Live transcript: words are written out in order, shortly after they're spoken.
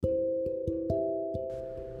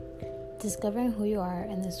discovering who you are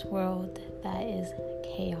in this world that is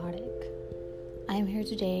chaotic. I am here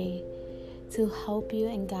today to help you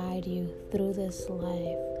and guide you through this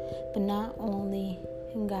life, but not only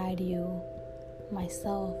guide you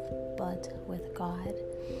myself, but with God.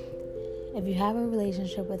 If you have a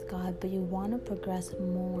relationship with God, but you want to progress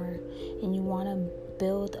more and you want to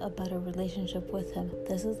build a better relationship with Him,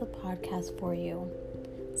 this is the podcast for you.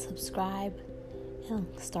 Subscribe and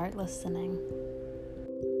start listening.